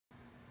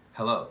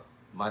Hello,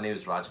 my name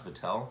is Rajan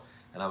Patel,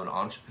 and I'm an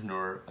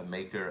entrepreneur, a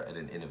maker, and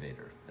an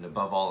innovator. And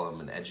above all, I'm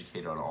an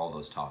educator on all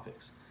those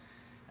topics.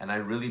 And I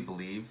really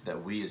believe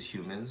that we as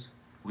humans,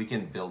 we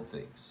can build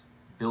things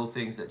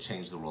that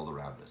change the world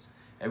around us.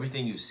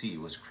 Everything you see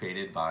was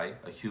created by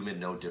a human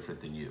no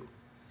different than you.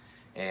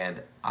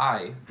 And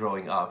I,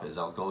 growing up, as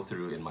I'll go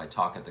through in my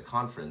talk at the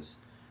conference,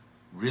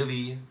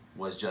 really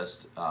was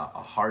just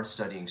a hard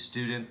studying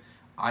student.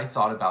 I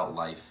thought about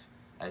life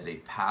as a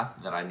path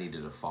that I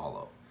needed to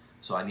follow.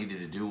 So I needed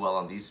to do well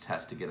on these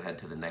tests to get ahead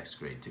to the next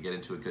grade, to get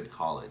into a good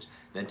college,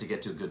 then to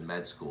get to a good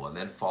med school, and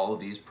then follow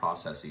these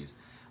processes,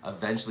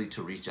 eventually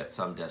to reach at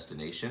some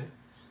destination.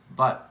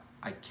 But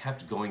I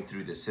kept going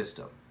through this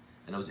system.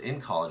 And it was in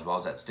college, while I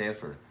was at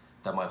Stanford,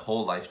 that my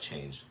whole life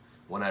changed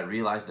when I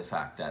realized the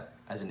fact that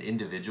as an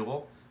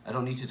individual, I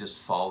don't need to just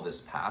follow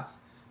this path,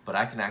 but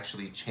I can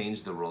actually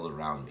change the world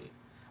around me.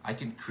 I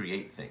can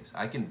create things,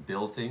 I can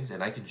build things,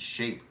 and I can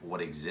shape what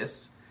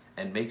exists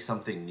and make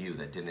something new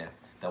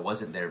that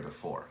wasn't there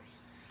before.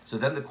 So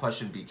then the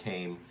question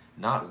became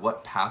not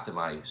what path am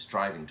I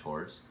striving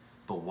towards,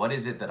 but what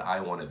is it that I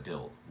want to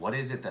build? What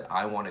is it that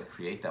I want to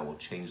create that will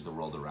change the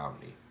world around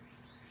me?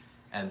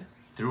 And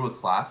through a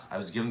class, I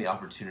was given the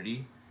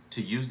opportunity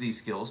to use these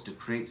skills to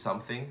create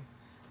something,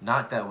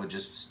 not that would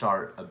just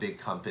start a big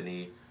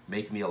company,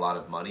 make me a lot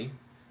of money,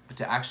 but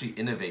to actually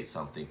innovate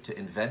something, to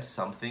invent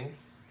something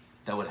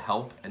that would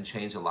help and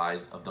change the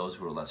lives of those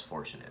who are less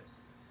fortunate.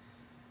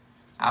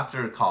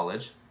 After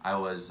college, I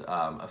was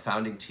a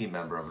founding team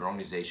member of an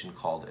organization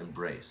called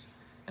Embrace.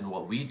 And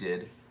what we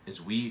did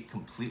is we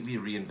completely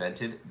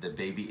reinvented the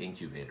baby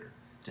incubator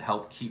to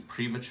help keep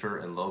premature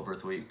and low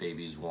birth weight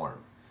babies warm.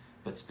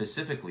 But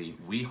specifically,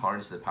 we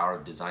harnessed the power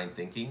of design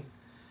thinking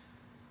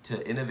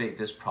to innovate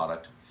this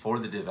product for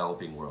the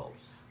developing world,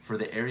 for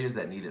the areas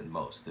that need it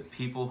most, the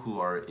people who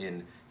are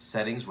in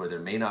settings where there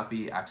may not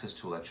be access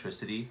to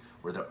electricity,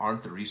 where there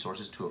aren't the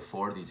resources to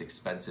afford these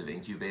expensive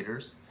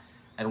incubators,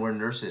 and where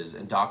nurses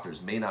and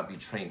doctors may not be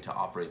trained to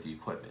operate the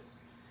equipment.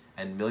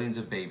 And millions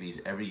of babies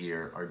every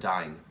year are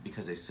dying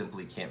because they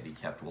simply can't be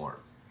kept warm.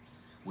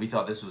 We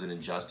thought this was an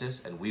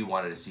injustice and we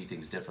wanted to see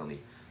things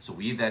differently. So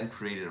we then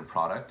created a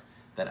product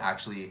that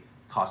actually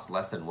costs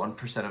less than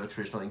 1% of a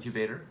traditional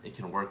incubator. It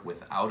can work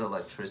without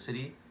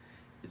electricity.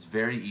 It's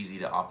very easy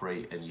to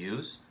operate and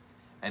use,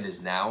 and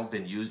has now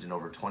been used in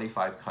over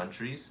 25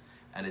 countries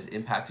and has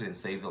impacted and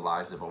saved the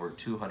lives of over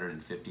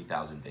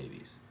 250,000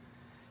 babies.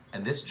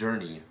 And this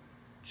journey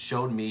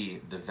showed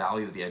me the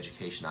value of the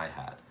education I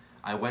had.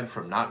 I went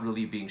from not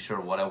really being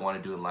sure what I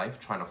want to do in life,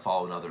 trying to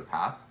follow another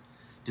path,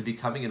 to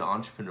becoming an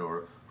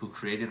entrepreneur who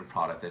created a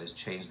product that has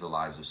changed the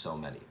lives of so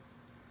many.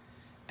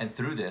 And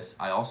through this,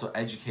 I also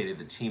educated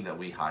the team that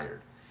we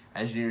hired.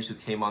 Engineers who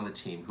came on the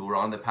team, who were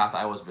on the path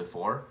I was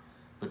before,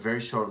 but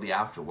very shortly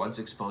after, once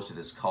exposed to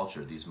this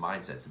culture, these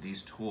mindsets,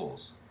 these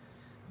tools,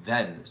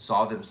 then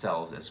saw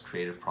themselves as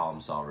creative problem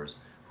solvers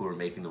who were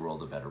making the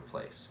world a better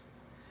place.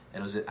 And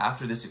it was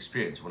after this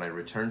experience when I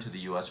returned to the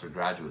US for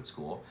graduate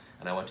school,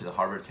 and I went to the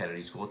Harvard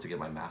Kennedy School to get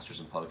my master's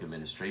in public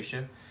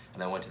administration,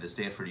 and I went to the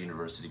Stanford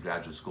University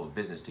Graduate School of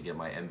Business to get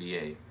my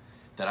MBA,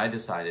 that I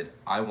decided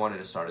I wanted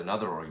to start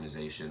another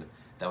organization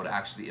that would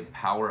actually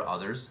empower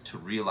others to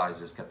realize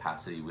this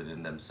capacity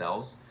within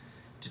themselves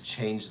to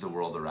change the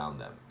world around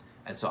them.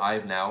 And so I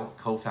have now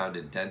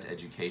co-founded Dent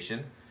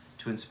Education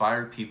to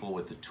inspire people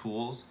with the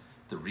tools,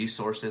 the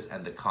resources,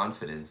 and the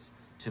confidence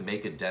to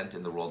make a dent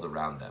in the world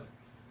around them.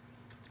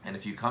 And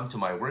if you come to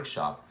my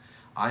workshop,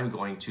 I'm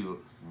going to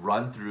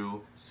run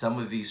through some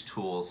of these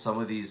tools, some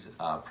of these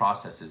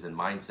processes and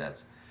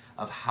mindsets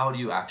of how do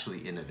you actually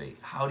innovate?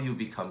 How do you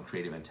become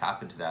creative and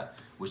tap into that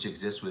which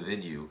exists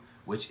within you,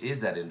 which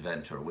is that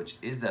inventor, which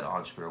is that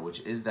entrepreneur, which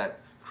is that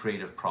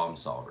creative problem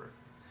solver.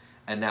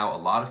 And now a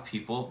lot of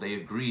people, they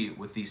agree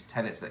with these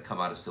tenets that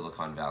come out of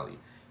Silicon Valley.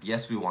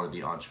 Yes, we want to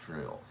be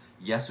entrepreneurial.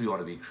 Yes, we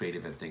want to be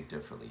creative and think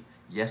differently.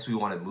 Yes, we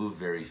want to move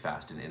very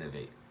fast and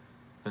innovate.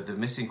 But the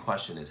missing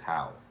question is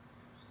how?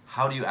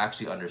 How do you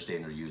actually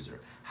understand your user?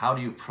 How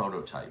do you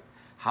prototype?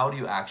 How do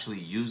you actually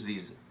use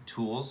these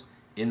tools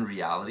in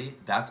reality?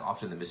 That's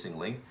often the missing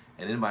link.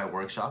 And in my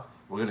workshop,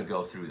 we're going to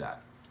go through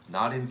that.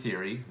 Not in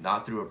theory,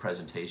 not through a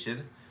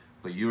presentation,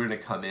 but you're going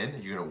to come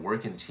in, you're going to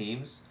work in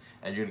teams,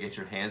 and you're going to get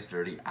your hands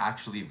dirty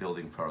actually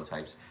building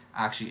prototypes,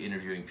 actually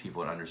interviewing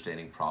people and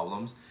understanding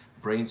problems,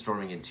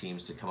 brainstorming in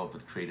teams to come up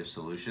with creative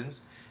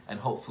solutions.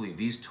 And hopefully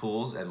these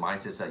tools and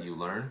mindsets that you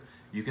learn,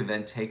 you can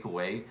then take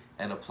away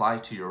and apply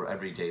to your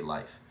everyday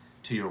life,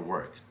 to your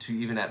work, to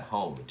even at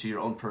home, to your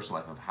own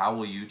personal life of how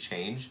will you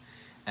change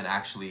and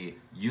actually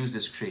use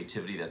this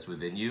creativity that's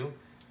within you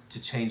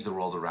to change the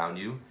world around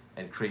you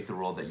and create the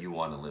world that you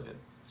want to live in.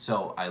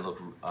 So I look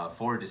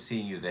forward to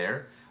seeing you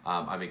there.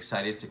 I'm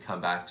excited to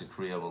come back to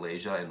Korea,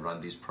 Malaysia and run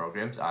these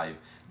programs. I've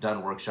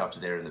done workshops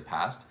there in the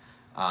past.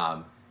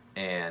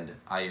 And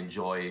I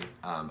enjoy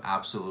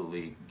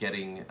absolutely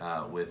getting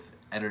with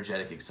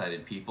energetic,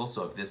 excited people.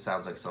 So if this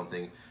sounds like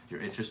something you're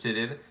interested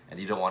in and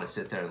you don't want to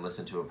sit there and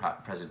listen to a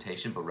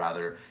presentation, but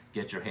rather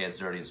get your hands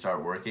dirty and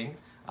start working,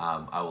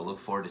 I will look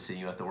forward to seeing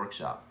you at the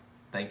workshop.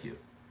 Thank you.